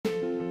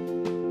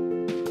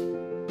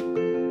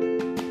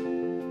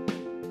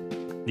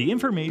The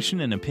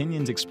information and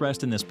opinions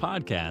expressed in this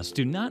podcast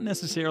do not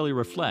necessarily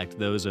reflect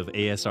those of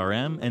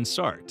ASRM and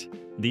SART.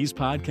 These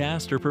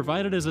podcasts are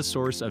provided as a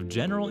source of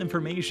general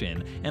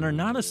information and are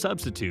not a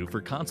substitute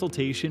for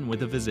consultation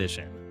with a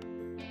physician.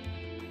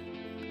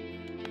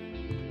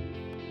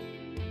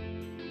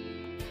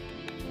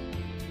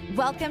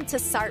 Welcome to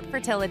SART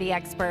Fertility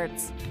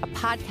Experts, a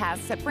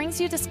podcast that brings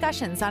you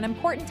discussions on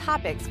important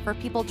topics for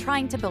people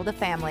trying to build a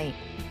family.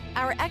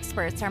 Our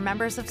experts are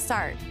members of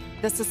SART,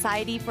 the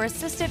Society for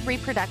Assisted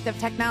Reproductive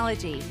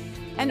Technology,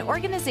 an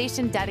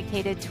organization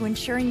dedicated to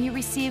ensuring you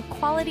receive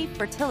quality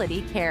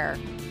fertility care.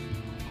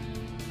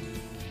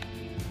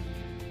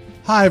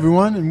 Hi,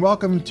 everyone, and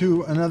welcome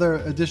to another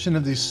edition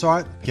of the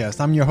SART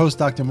Cast. I'm your host,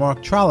 Dr.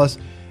 Mark Trollis,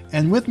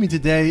 and with me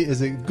today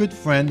is a good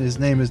friend. His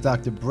name is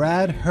Dr.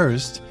 Brad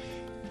Hurst.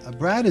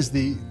 Brad is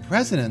the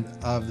president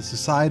of the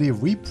Society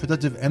of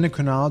Reproductive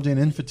Endocrinology and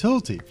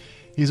Infertility.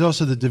 He's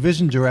also the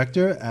division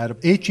director at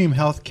Atrium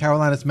Health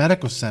Carolinas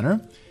Medical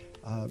Center.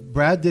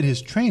 Brad did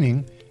his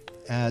training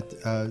at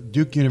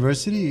Duke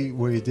University,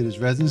 where he did his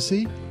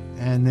residency,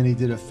 and then he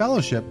did a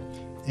fellowship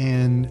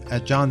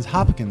at Johns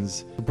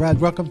Hopkins. Brad,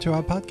 welcome to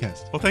our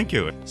podcast. Well, thank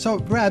you. So,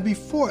 Brad,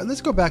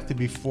 let's go back to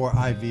before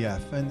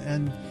IVF,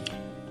 and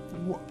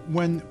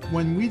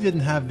when we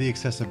didn't have the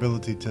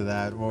accessibility to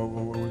that, or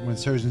when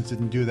surgeons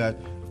didn't do that,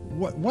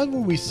 what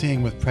were we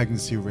seeing with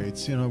pregnancy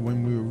rates? You know,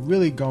 when we were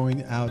really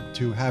going out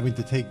to having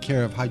to take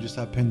care of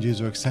hydrosalpinges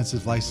or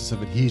extensive lysis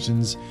of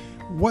adhesions,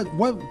 what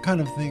kind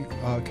of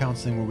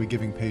counseling were we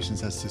giving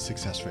patients as to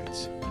success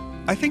rates?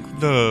 I think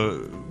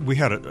we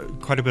had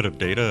quite a bit of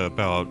data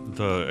about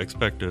the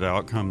expected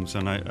outcomes,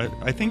 and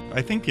I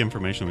think the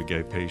information we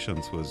gave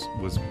patients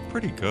was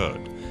pretty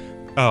good.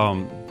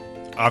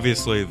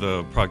 Obviously,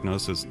 the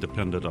prognosis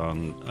depended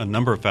on a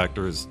number of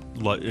factors,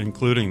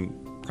 including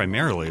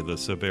primarily the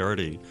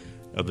severity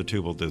of the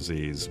tubal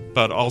disease,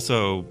 but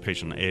also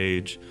patient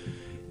age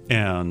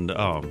and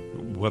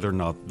whether or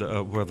not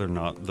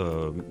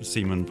the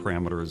semen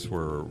parameters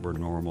were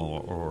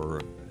normal or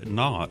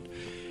not.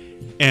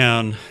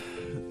 And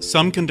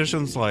some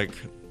conditions, like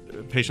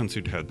patients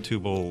who'd had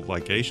tubal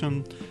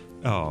ligation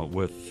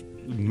with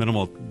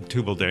minimal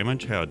tubal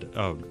damage, had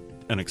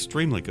an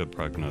extremely good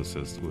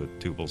prognosis with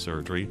tubal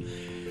surgery.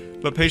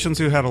 But patients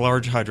who had a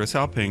large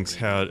hydrosalpinx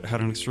had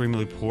an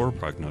extremely poor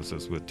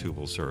prognosis with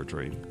tubal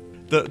surgery.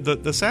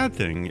 The sad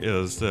thing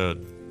is that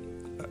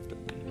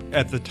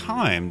at the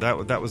time,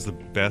 that was the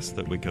best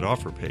that we could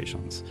offer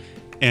patients.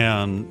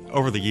 And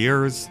over the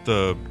years,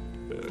 the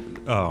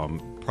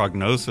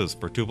prognosis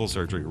for tubal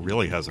surgery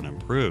really hasn't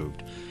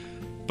improved.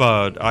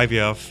 But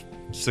IVF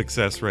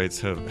success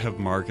rates have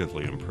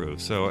markedly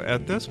improved. So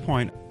at this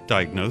point,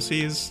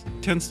 diagnoses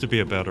tends to be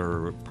a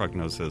better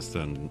prognosis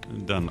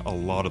than a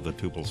lot of the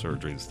tubal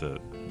surgeries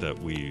that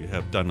we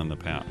have done in the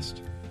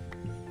past.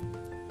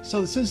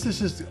 So since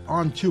this is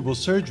on tubal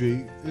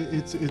surgery,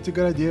 it's a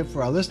good idea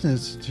for our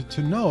listeners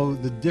to know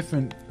the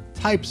different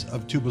types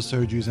of tubal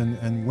surgeries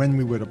and when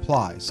we would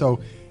apply. So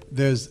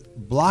there's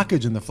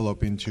blockage in the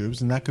fallopian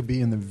tubes, and that could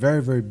be in the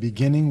very, very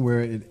beginning where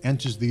it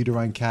enters the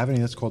uterine cavity.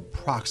 That's called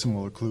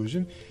proximal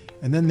occlusion.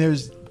 And then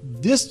there's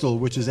distal,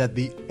 which is at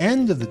the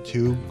end of the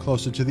tube,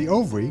 closer to the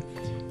ovary,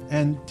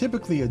 and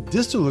typically a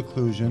distal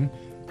occlusion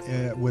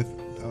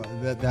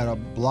that are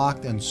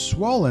blocked and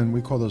swollen,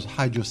 we call those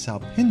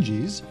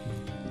hydrosalpinges.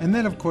 And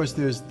then, of course,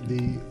 there's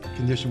the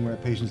condition where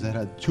patients that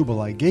had tubal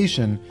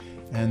ligation,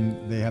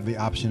 and they have the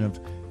option of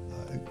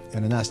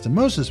an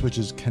anastomosis, which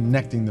is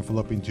connecting the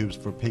fallopian tubes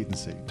for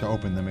patency, to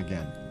open them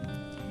again.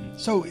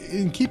 So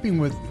in keeping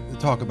with the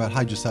talk about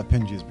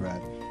hydrosalpinges,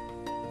 Brad,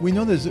 we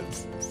know there's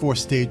 4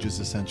 stages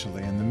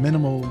essentially, and the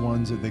minimal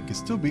ones that they could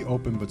still be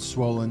open but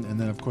swollen, and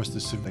then of course the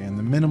severe. And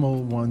the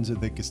minimal ones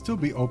that they could still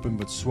be open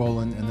but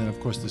swollen, and then of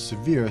course the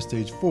severe,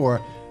 stage 4,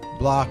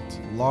 blocked,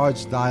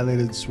 large,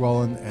 dilated,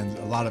 swollen, and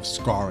a lot of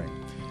scarring.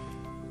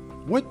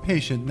 What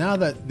patient, now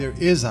that there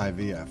is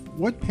IVF,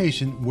 what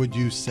patient would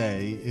you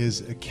say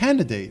is a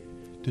candidate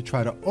to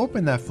try to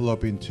open that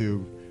fallopian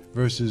tube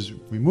versus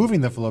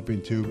removing the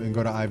fallopian tube and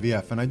go to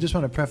IVF? And I just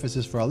want to preface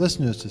this for our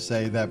listeners to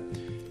say that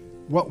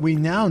what we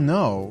now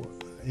know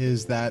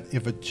is that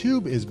if a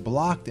tube is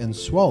blocked and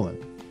swollen,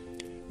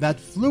 that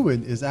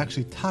fluid is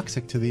actually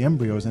toxic to the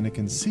embryos, and it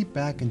can seep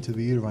back into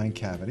the uterine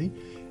cavity,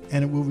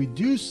 and it will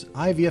reduce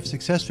IVF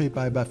success rate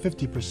by about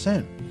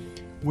 50%.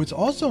 What's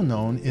also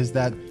known is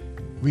that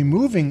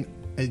removing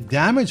a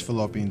damaged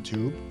fallopian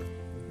tube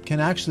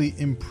can actually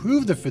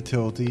improve the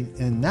fertility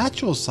in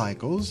natural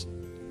cycles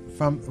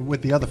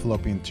with the other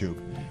fallopian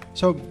tube.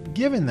 So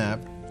given that,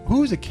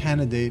 who's a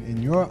candidate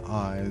in your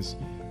eyes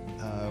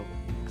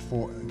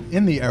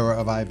in the era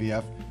of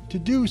IVF to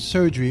do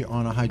surgery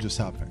on a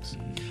hydrosalpinx?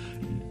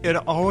 It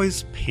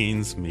always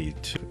pains me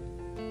to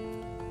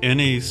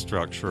any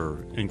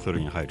structure,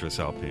 including a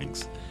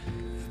hydrosalpinx.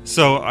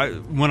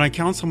 So when I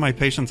counsel my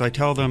patients, I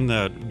tell them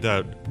that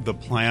the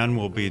plan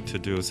will be to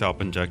do a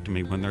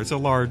salpingectomy when there's a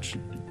large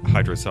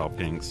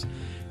hydrosalpinx.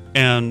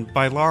 And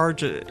by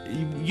large,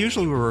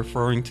 usually we're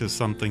referring to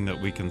something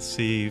that we can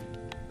see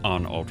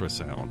on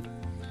ultrasound.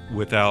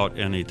 without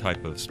any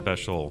type of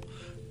special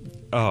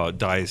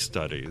dye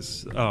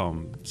studies.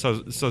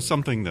 So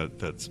something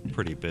that's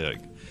pretty big.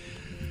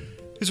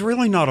 There's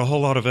really not a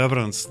whole lot of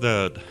evidence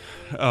that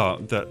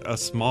a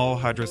small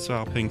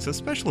hydrosalpinx,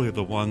 especially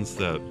the ones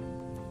that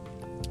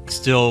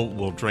still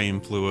will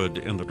drain fluid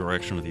in the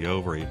direction of the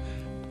ovary,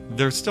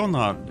 there's still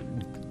not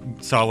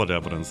solid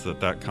evidence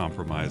that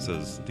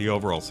compromises the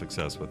overall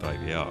success with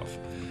IVF.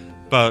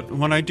 But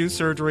when I do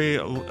surgery,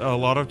 a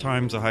lot of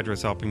times a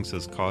hydrosalpinx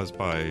is caused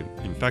by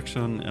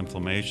infection,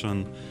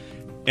 inflammation,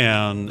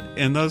 and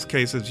in those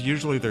cases,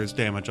 usually there's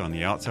damage on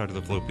the outside of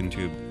the fallopian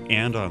tube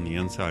and on the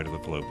inside of the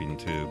fallopian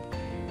tube,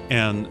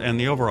 and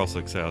the overall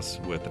success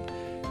with it.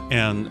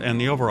 And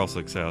the overall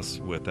success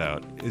with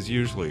that is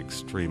usually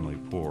extremely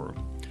poor.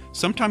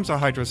 Sometimes a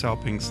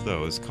hydrosalpinx,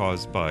 though, is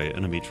caused by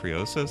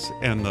endometriosis,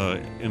 and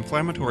the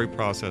inflammatory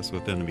process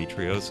with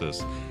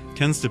endometriosis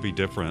tends to be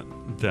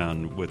different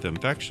than with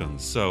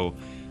infections. So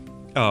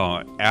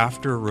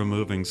after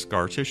removing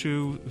scar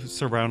tissue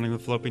surrounding the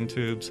fallopian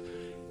tubes,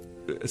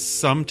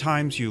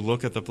 sometimes you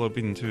look at the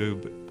fallopian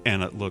tube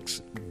and it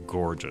looks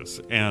gorgeous.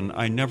 And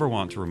I never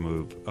want to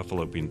remove a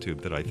fallopian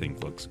tube that I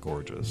think looks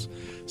gorgeous.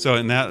 So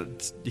in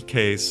that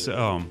case,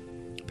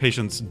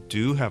 patients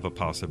do have a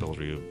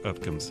possibility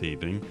of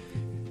conceiving.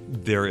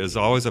 There is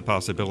always a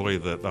possibility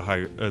that the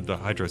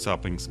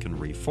hydrosalpinx can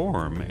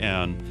reform,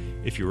 and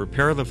if you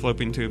repair the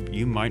fallopian tube,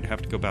 you might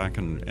have to go back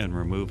and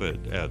remove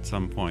it at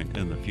some point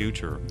in the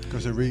future.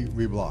 Because it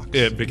reblocks.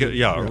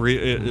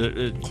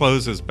 It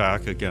closes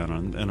back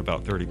again in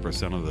about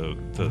 30% of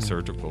the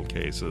surgical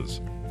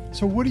cases.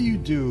 So what do you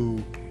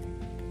do?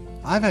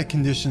 I've had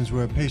conditions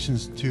where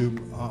patients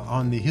tube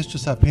on the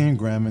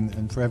hysterosalpingogram,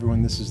 and for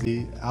everyone, this is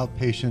the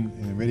outpatient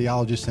in a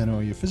radiologist center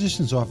or your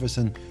physician's office,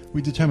 and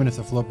we determine if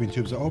the fallopian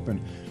tubes are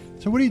open.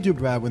 So what do you do,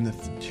 Brad, when the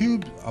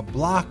tubes are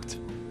blocked?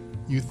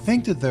 You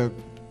think that they're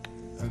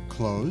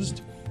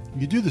closed.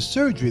 You do the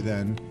surgery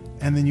then,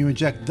 and then you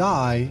inject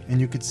dye,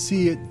 and you could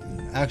see it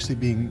actually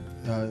being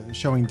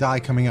showing dye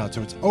coming out.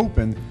 So it's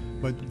open,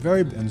 but very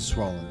and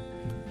swollen.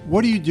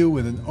 What do you do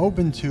with an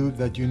open tube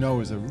that you know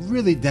is a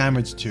really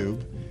damaged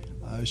tube?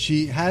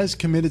 She has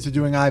committed to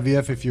doing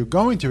IVF if you're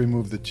going to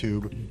remove the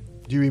tube.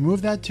 Do you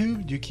remove that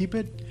tube? Do you keep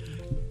it?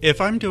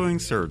 If I'm doing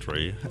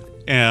surgery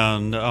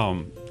and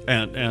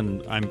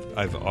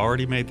I've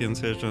already made the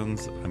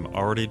incisions, I'm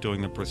already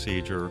doing the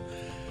procedure,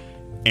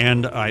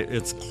 and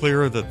it's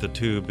clear that the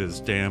tube is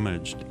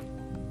damaged,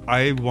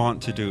 I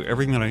want to do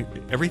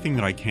everything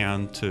that I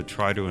can to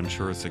try to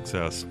ensure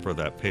success for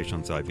that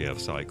patient's IVF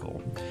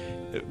cycle,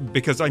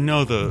 because I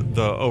know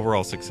the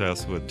overall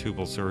success with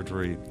tubal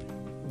surgery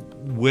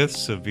with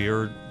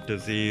severe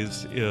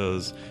disease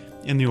is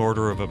in the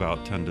order of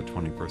about 10 to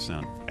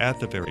 20% at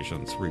the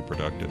patient's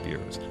reproductive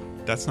years.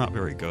 That's not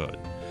very good.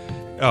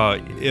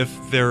 If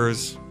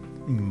there's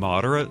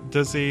moderate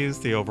disease,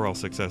 the overall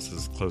success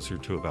is closer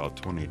to about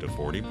 20 to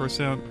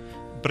 40%.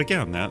 But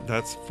again,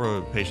 that's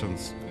for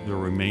patients the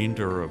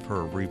remainder of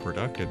her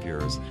reproductive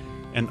years.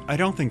 And I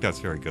don't think that's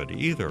very good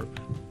either.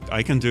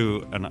 I can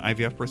do an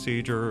IVF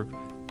procedure,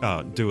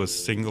 do a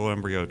single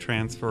embryo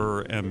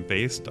transfer, and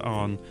based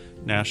on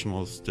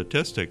national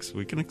statistics,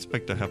 we can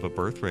expect to have a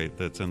birth rate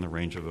that's in the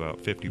range of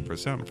about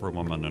 50% for a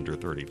woman under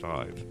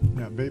 35.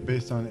 Yeah,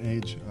 based on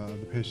age of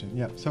the patient.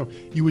 Yeah, so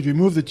you would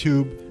remove the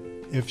tube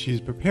if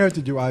she's prepared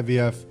to do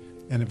IVF,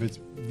 and if it's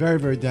very,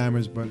 very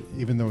damaged, but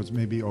even though it's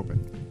maybe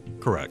open.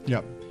 Correct.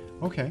 Yeah.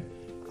 Okay.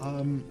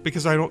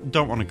 Because I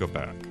don't want to go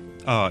back.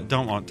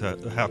 Don't want to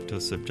have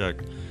to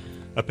subject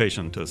a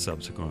patient to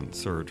subsequent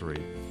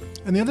surgery.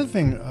 And the other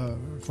thing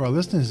for our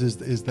listeners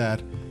is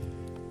that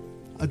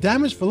a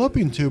damaged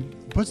fallopian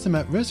tube puts them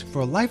at risk for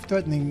a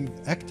life-threatening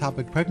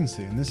ectopic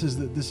pregnancy. And this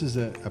is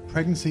a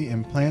pregnancy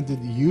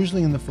implanted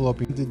usually in the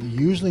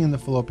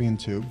fallopian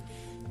tube,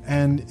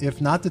 and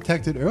if not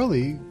detected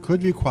early,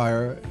 could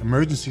require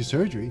emergency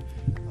surgery,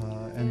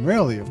 and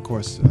rarely, of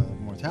course,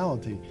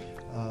 mortality.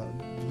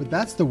 But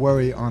that's the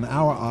worry on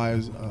our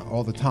eyes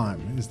all the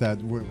time, is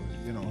that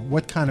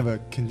what kind of a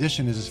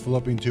condition is this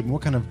fallopian tube, and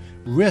what kind of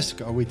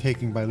risk are we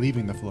taking by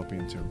leaving the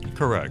fallopian tube?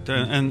 Correct.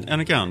 And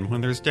again,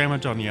 when there's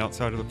damage on the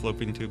outside of the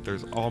fallopian tube,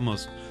 there's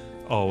almost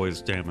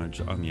always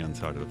damage on the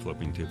inside of the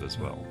fallopian tube as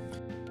well.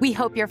 We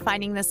hope you're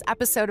finding this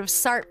episode of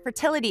SART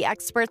Fertility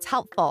Experts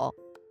helpful.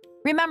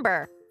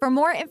 Remember, for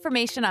more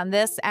information on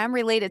this and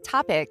related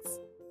topics,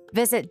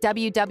 visit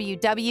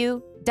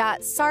www.sart.org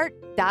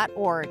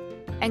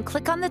and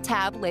click on the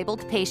tab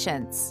labeled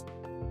Patients.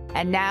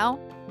 And now,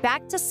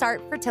 back to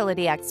SART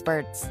Fertility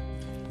Experts.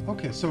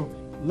 Okay, so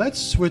let's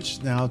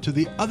switch now to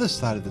the other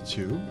side of the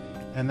tube,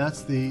 and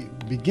that's the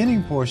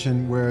beginning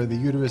portion where the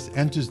uterus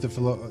enters the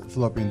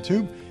fallopian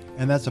tube,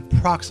 and that's a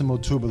proximal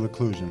tubal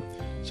occlusion.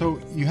 So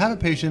you have a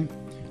patient,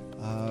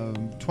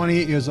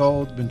 28 years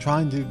old, been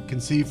trying to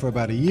conceive for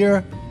about a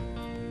year,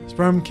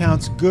 sperm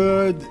count's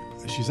good,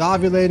 she's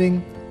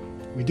ovulating,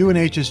 we do an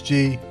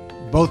HSG,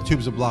 both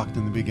tubes are blocked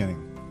in the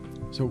beginning.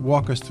 So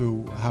walk us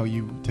through how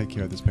you take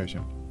care of this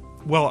patient.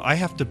 Well, I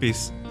have to be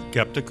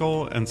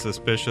skeptical and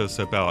suspicious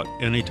about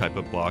any type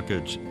of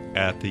blockage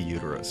at the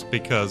uterus,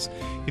 because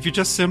if you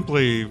just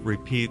simply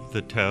repeat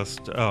the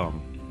test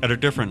at a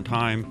different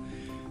time,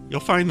 you'll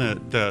find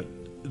that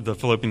the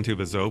fallopian tube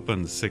is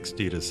open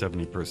 60 to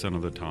 70%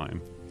 of the time.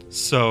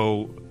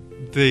 So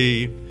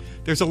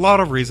there's a lot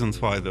of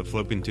reasons why the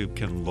fallopian tube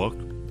can look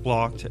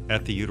blocked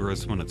at the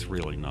uterus when it's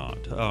really not.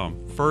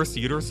 First,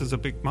 the uterus is a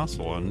big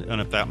muscle,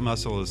 and if that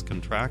muscle is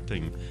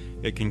contracting,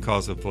 it can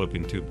cause the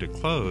fallopian tube to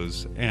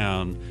close.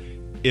 And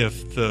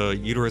if the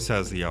uterus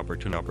has the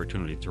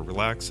opportunity to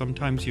relax,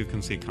 sometimes you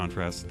can see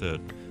contrast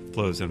that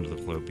flows into the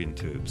fallopian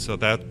tube. So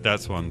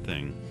that's one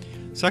thing.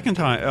 Second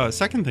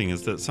thing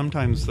is that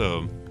sometimes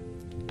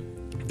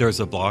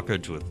there's a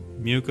blockage with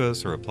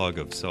mucus or a plug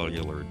of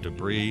cellular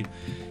debris,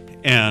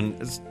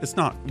 and it's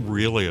not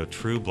really a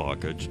true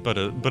blockage, but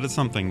it's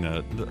something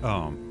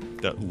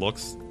that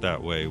looks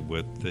that way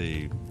with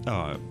the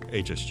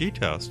HSG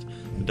test,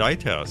 the dye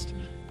test,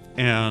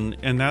 and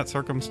in that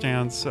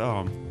circumstance,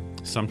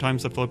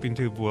 sometimes the fallopian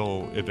tube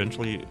will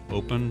eventually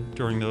open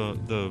during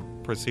the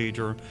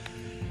procedure,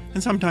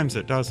 and sometimes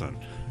it doesn't.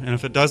 And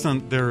if it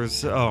doesn't,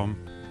 there's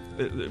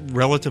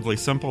relatively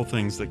simple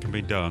things that can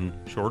be done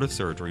short of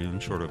surgery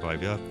and short of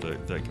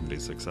IVF that can be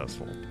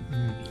successful.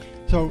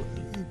 So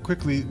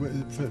quickly,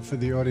 for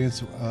the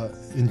audience,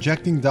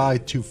 injecting dye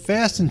too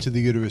fast into the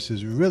uterus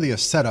is really a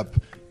setup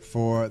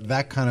for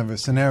that kind of a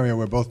scenario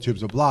where both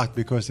tubes are blocked,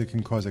 because it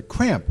can cause a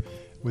cramp.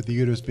 With the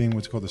uterus being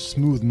what's called a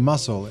smooth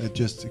muscle, it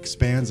just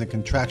expands and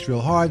contracts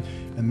real hard,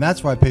 and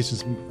that's why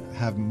patients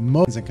have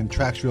most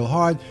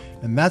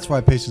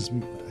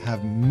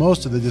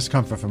of the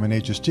discomfort from an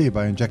HSG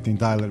by injecting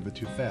dye a little bit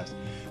too fast.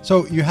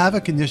 So you have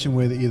a condition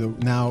where either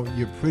now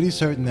you're pretty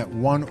certain that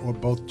one or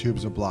both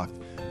tubes are blocked.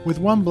 With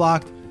one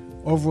blocked,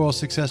 overall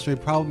success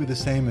rate probably the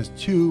same as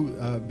two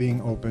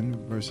being open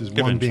versus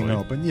one being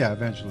open. Yeah,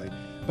 eventually.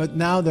 But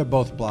now they're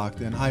both blocked,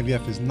 and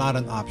IVF is not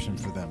an option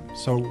for them.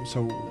 So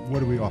what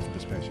do we offer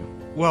this patient?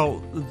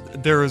 Well,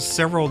 there are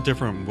several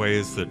different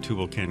ways that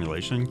tubal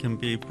cannulation can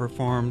be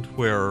performed,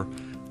 where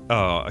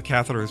a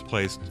catheter is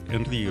placed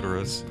into the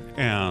uterus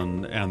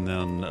and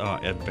then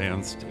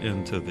advanced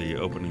into the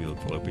opening of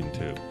the fallopian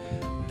tube.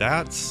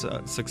 That's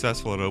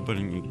successful at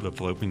opening the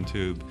fallopian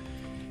tube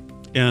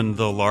in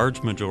the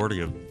large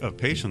majority of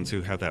patients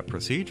who have that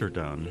procedure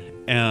done.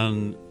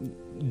 And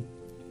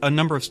a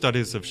number of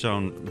studies have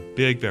shown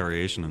big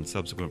variation in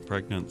subsequent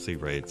pregnancy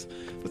rates,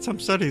 but some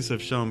studies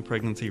have shown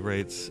pregnancy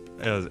rates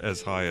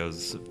as high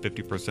as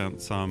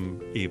 50%,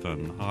 some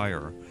even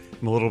higher.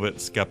 I'm a little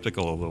bit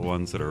skeptical of the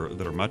ones that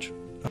are much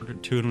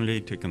opportunity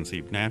to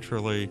conceive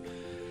naturally.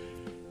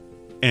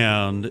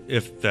 And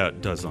if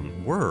that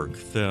doesn't work,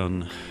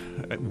 then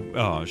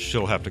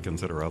she'll have to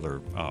consider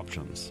other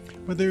options.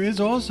 But there is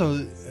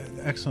also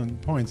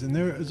excellent points, and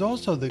there is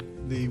also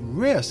the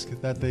risk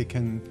that they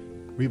can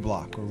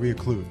reblock or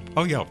reocclude.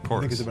 Oh yeah, of course.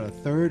 I think it's about a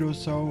third or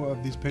so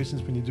of these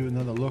patients when you do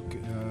another look,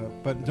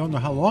 but don't know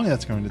how long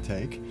that's going to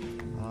take.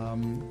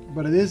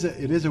 But it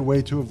is a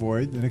way to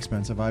avoid an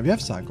expensive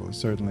IVF cycle,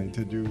 certainly,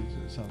 to do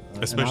some,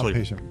 especially an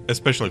outpatient.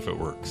 Especially if it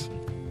works.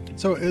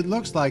 So it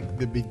looks like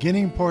the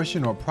beginning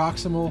portion or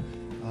proximal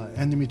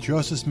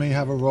endometriosis may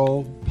have a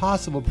role,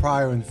 possible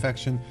prior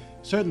infection.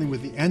 Certainly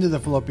with the end of the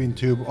fallopian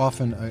tube,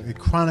 often a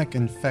chronic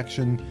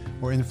infection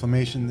or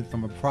inflammation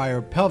from a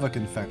prior pelvic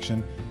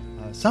infection.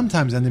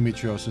 Sometimes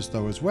endometriosis,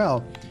 though, as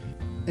well.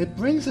 It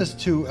brings us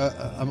to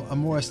a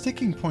more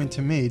sticking point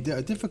to me.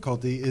 A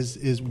difficulty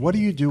is what do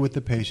you do with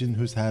the patient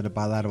who's had a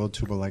bilateral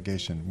tubal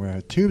ligation, where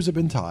her tubes have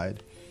been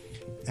tied,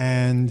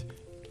 and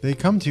they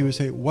come to you and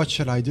say, "What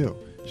should I do?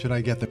 Should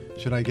I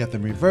get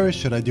them reversed?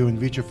 Should I do in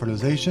vitro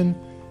fertilization?"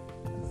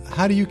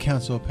 How do you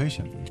counsel a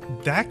patient?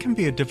 That can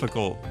be a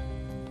difficult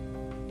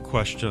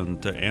question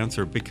to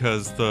answer,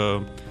 because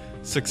the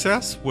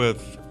success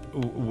with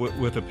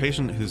a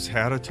patient who's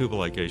had a tubal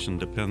ligation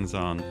depends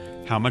on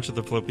how much of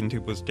the fallopian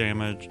tube was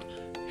damaged,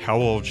 how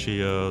old she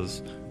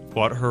is,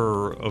 what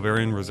her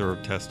ovarian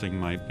reserve testing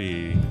might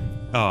be,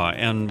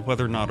 and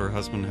whether or not her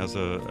husband has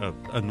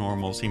a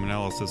normal semen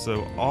analysis.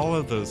 So all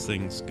of those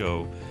things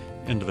go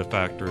into the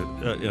factor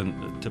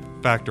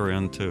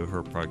into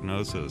her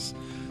prognosis.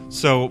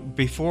 So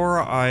before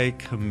I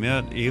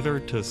commit either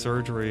to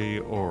surgery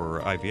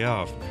or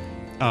IVF,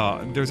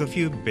 there's a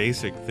few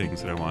basic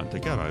things that I want to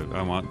get.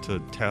 I want to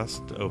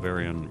test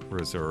ovarian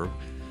reserve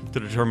to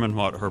determine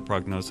what her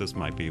prognosis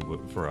might be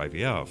for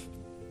IVF.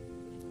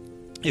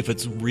 If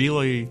it's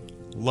really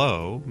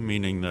low,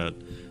 meaning that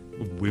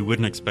we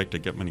wouldn't expect to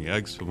get many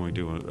eggs when we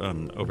do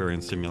an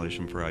ovarian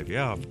stimulation for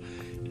IVF,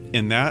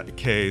 in that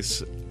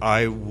case,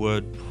 I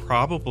would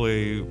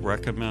probably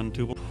recommend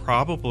tubal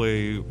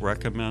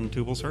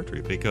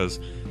surgery, because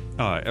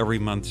every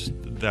month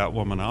that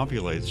woman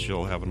ovulates,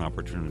 she'll have an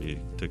opportunity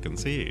to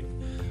conceive.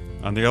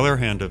 On the other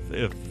hand,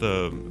 if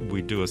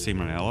we do a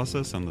semen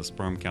analysis and the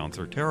sperm counts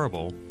are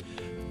terrible,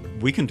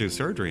 we can do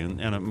surgery,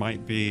 and it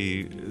might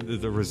be,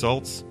 the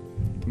results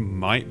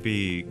might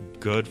be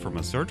good from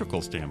a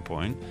surgical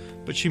standpoint,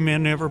 but she may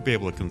never be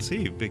able to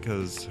conceive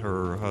because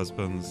her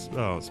husband's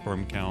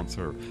sperm counts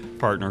or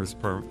partner's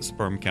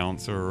sperm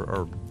counts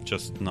are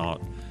just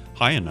not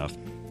high enough.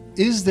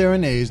 Is there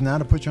an age, now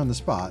to put you on the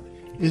spot,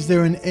 is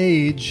there an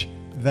age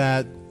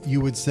that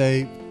you would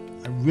say,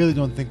 I really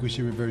don't think we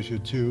should reverse your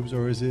tubes,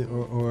 or is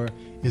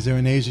there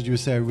an age that you would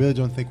say, I really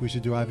don't think we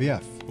should do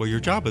IVF? Well, your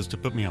job is to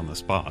put me on the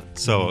spot,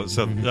 so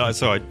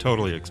I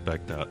totally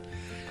expect that.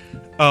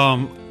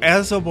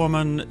 As a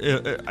woman,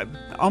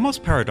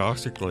 almost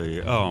paradoxically,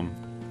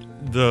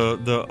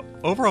 the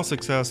overall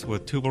success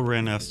with tubal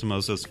ran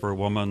anastomosis for a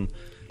woman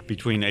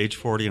between age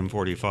 40 and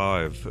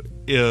 45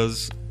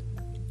 is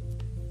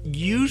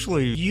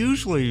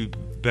usually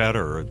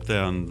better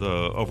than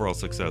the overall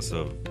success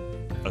of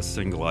a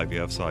single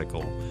IVF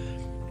cycle,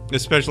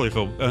 especially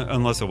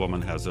unless a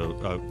woman has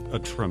a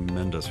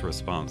tremendous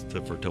response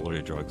to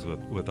fertility drugs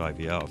with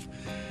IVF.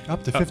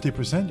 Up to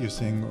 50% you're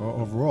seeing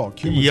overall.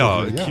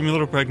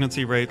 Cumulative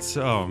pregnancy rates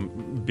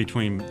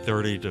between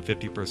 30 to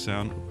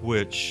 50%,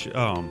 which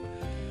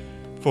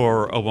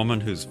for a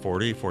woman who's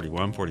 40,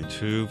 41,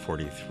 42,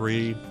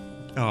 43,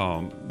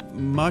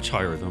 much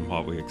higher than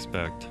what we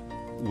expect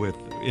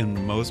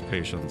in most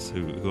patients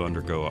who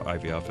undergo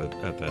IVF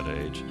at that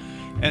age.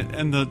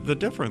 And the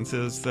difference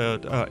is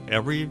that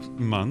every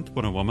month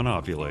when a woman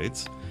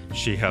ovulates,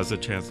 she has a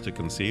chance to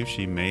conceive.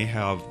 She may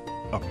have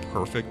a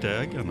perfect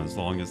egg, and as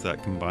long as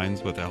that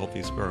combines with a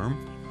healthy sperm,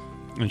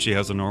 and she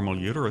has a normal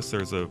uterus,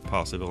 there's a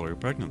possibility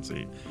of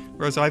pregnancy.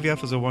 Whereas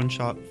IVF is a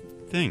one-shot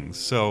thing.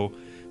 So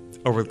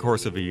over the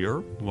course of a year,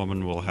 a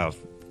woman will have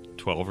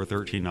 12 or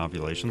 13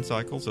 ovulation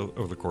cycles.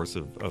 Over the course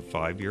of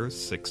 5 years,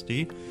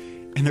 60.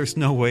 And there's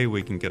no way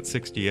we can get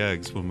 60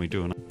 eggs when we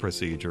do a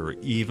procedure,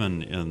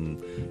 even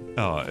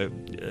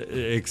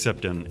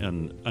except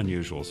in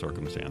unusual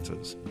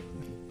circumstances.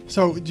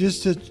 So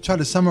just to try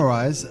to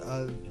summarize,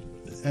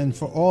 and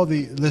for all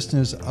the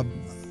listeners,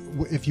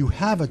 if you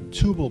have a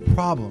tubal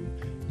problem,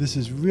 this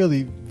is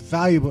really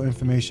valuable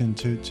information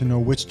to know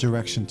which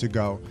direction to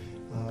go.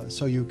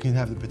 So you can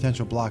have the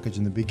potential blockage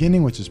in the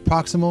beginning, which is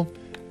proximal.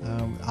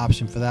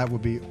 Option for that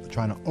would be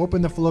trying to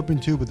open the fallopian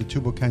tube with the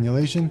tubal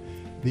cannulation.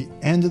 The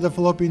end of the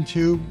fallopian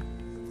tube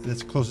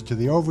that's closer to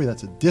the ovary,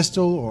 that's a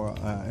distal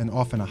and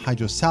often a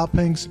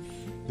hydrosalpinx.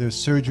 There's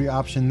surgery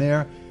option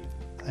there.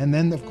 And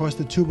then, of course,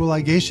 the tubal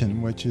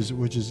ligation, which is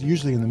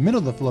usually in the middle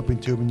of the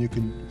fallopian tube, and you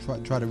can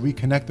try to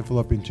reconnect the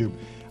fallopian tube.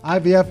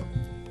 IVF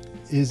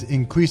is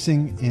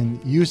increasing in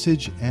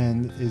usage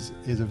and is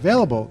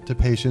available to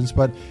patients,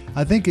 but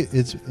I think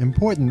it's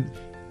important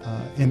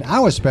in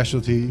our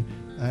specialty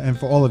and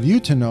for all of you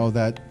to know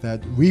that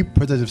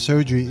reproductive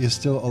surgery is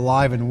still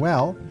alive and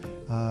well,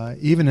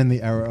 even in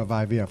the era of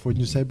IVF.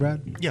 Wouldn't you say,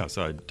 Brad? Yes,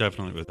 I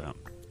definitely with that.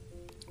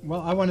 Well,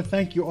 I want to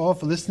thank you all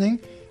for listening.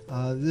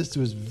 This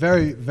was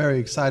very, very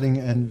exciting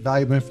and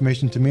valuable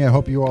information to me. I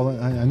hope you all,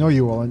 I know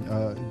you all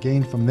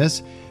gained from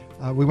this.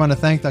 We want to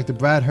thank Dr.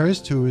 Brad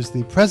Hurst, who is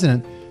the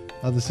president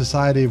of the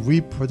Society of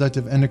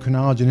Reproductive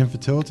Endocrinology and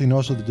Infertility, and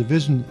also the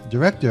division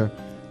director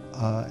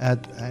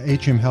at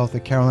Atrium Health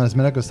at Carolinas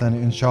Medical Center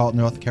in Charlotte,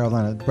 North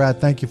Carolina. Brad,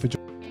 thank you for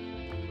joining.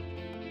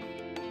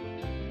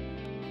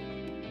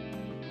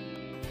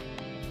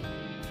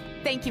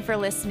 Thank you for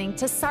listening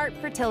to SART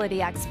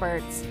Fertility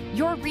Experts,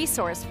 your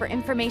resource for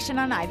information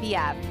on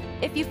IVF.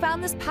 If you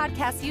found this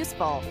podcast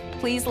useful,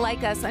 please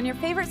like us on your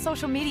favorite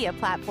social media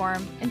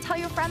platform and tell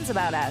your friends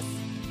about us.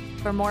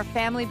 For more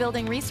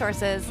family-building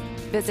resources,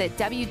 visit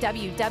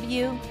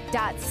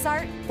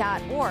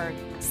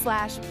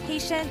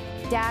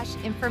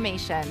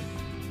www.sart.org/patient-information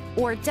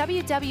or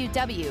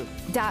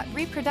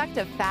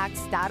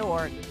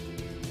www.reproductivefacts.org.